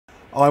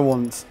I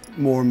want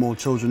more and more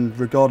children,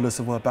 regardless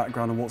of their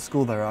background and what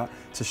school they're at,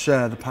 to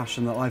share the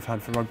passion that I've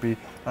had for rugby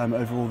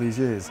over all these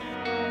years.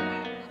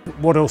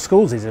 What All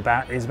Schools is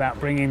about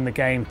bringing the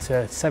game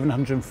to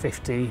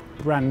 750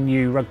 brand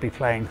new rugby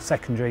playing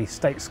secondary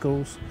state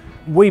schools.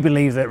 We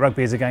believe that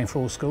rugby is a game for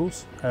all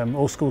schools.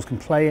 All schools can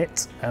play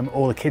it,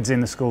 all the kids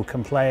in the school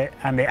can play it,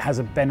 and it has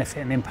a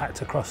benefit and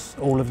impact across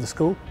all of the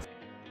school.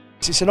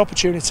 It's an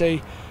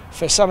opportunity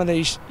for some of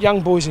these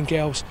young boys and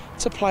girls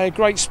to play a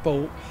great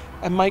sport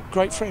and make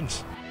great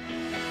friends.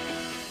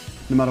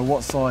 No matter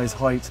what size,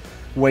 height,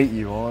 weight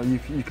you are, you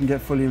can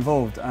get fully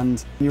involved,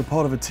 and you're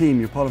part of a team,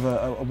 you're part of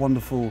a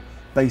wonderful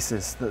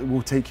basis that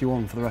will take you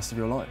on for the rest of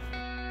your life.